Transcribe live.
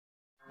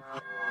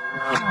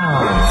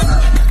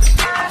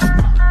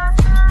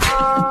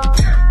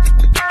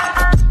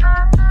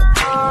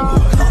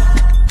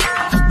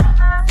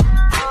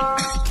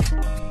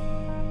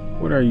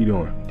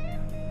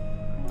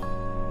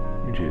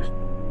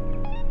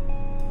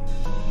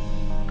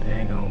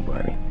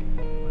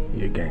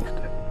You a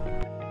gangster.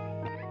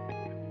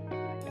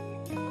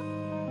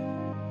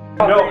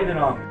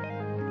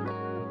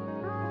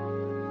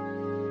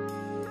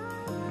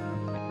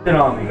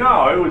 No.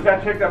 No, it was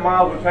that chick that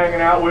Miles was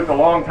hanging out with a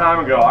long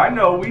time ago. I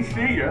know, we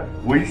see ya.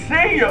 We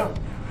see ya.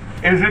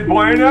 Is it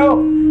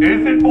bueno?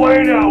 Is it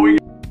bueno?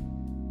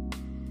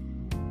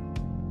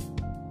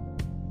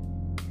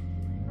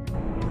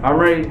 I'm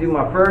ready to do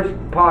my first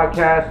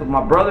podcast with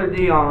my brother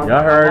Dion.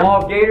 Y'all heard him.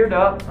 All gaitored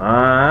up.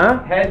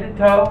 Head to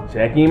toe.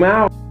 Check him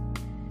out.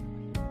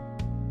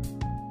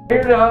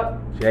 Gaitored up.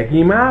 Check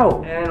him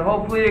out. And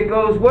hopefully it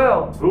goes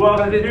well. Who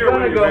else is here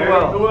with you, baby?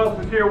 Who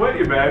else is here with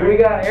you, baby? We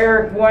got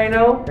Eric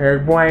Bueno.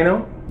 Eric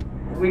Bueno.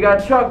 We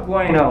got Chuck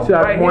Bueno.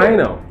 Chuck right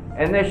Bueno. Here.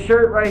 And this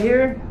shirt right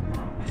here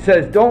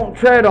says, "Don't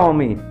tread on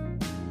me."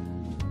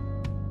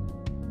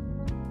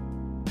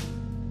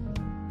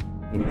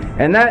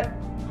 And that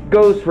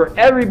goes for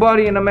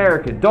everybody in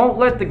America. Don't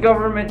let the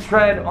government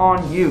tread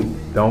on you.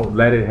 Don't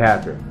let it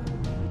happen.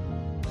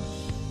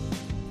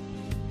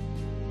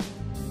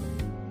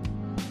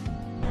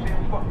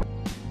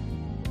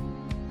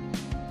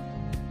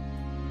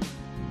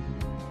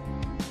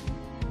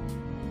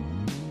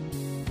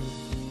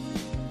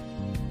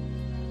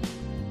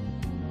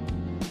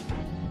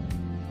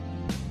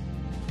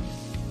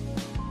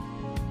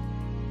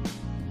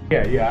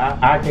 Yeah,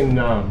 I can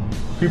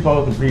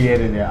pre-post and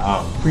pre-edit it,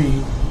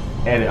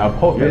 pre-edit a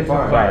post. You're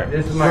fine.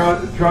 This is my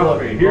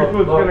trust me. Here's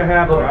what's gonna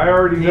happen. I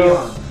already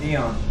know.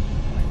 Dion.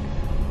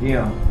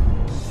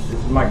 This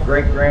is my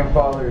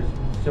great-grandfather's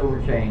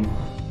silver chain.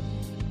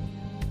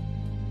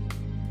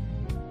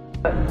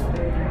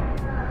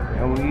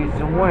 And we eat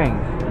some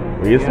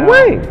wings. We eat some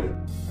wings.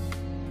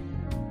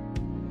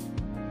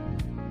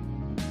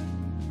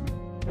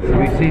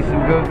 We see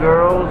some good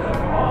girls.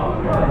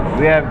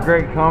 We have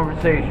great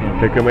conversation.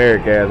 Here come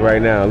Eric ass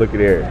right now. Look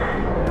at Eric.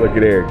 Look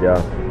at Eric,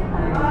 y'all.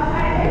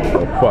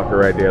 Oh, fucker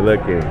right there.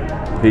 Look at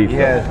him. He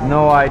has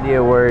no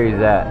idea where he's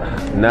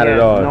at. Not at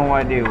all. No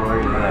idea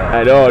where he's at.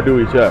 At all, do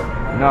we, Chuck?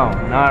 No,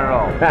 not at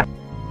all.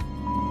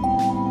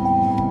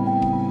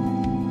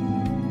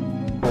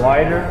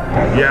 Lighter?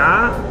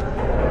 Yeah?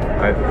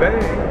 I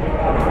think.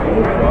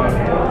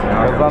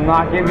 Because I'm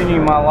not giving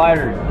you my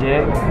lighter,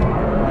 dick.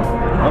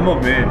 I'm a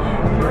bitch.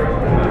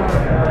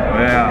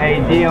 Yeah. Hey,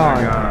 Dion.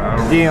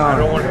 Dion. I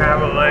don't want to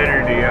have it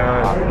later,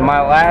 Dion.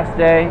 My last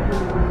day,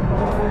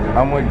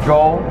 I'm with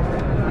Joel.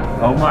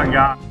 Oh my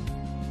God.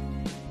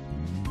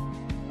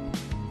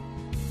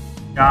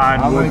 God,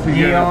 I'm what's with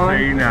he Dion. gonna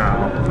say now?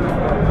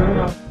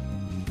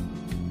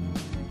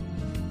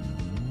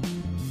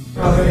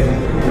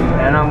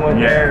 And I'm with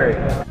Eric.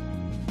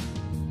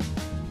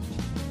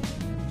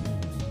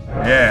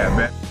 Yeah,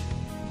 man.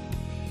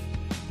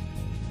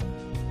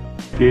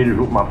 Gators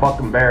with my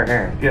fucking bare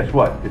hands. Guess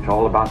what? It's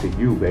all about the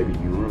U, baby.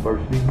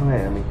 University of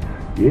Miami.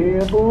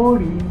 Yeah,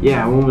 buddy.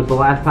 Yeah, when was the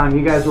last time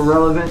you guys were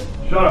relevant?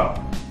 Shut up.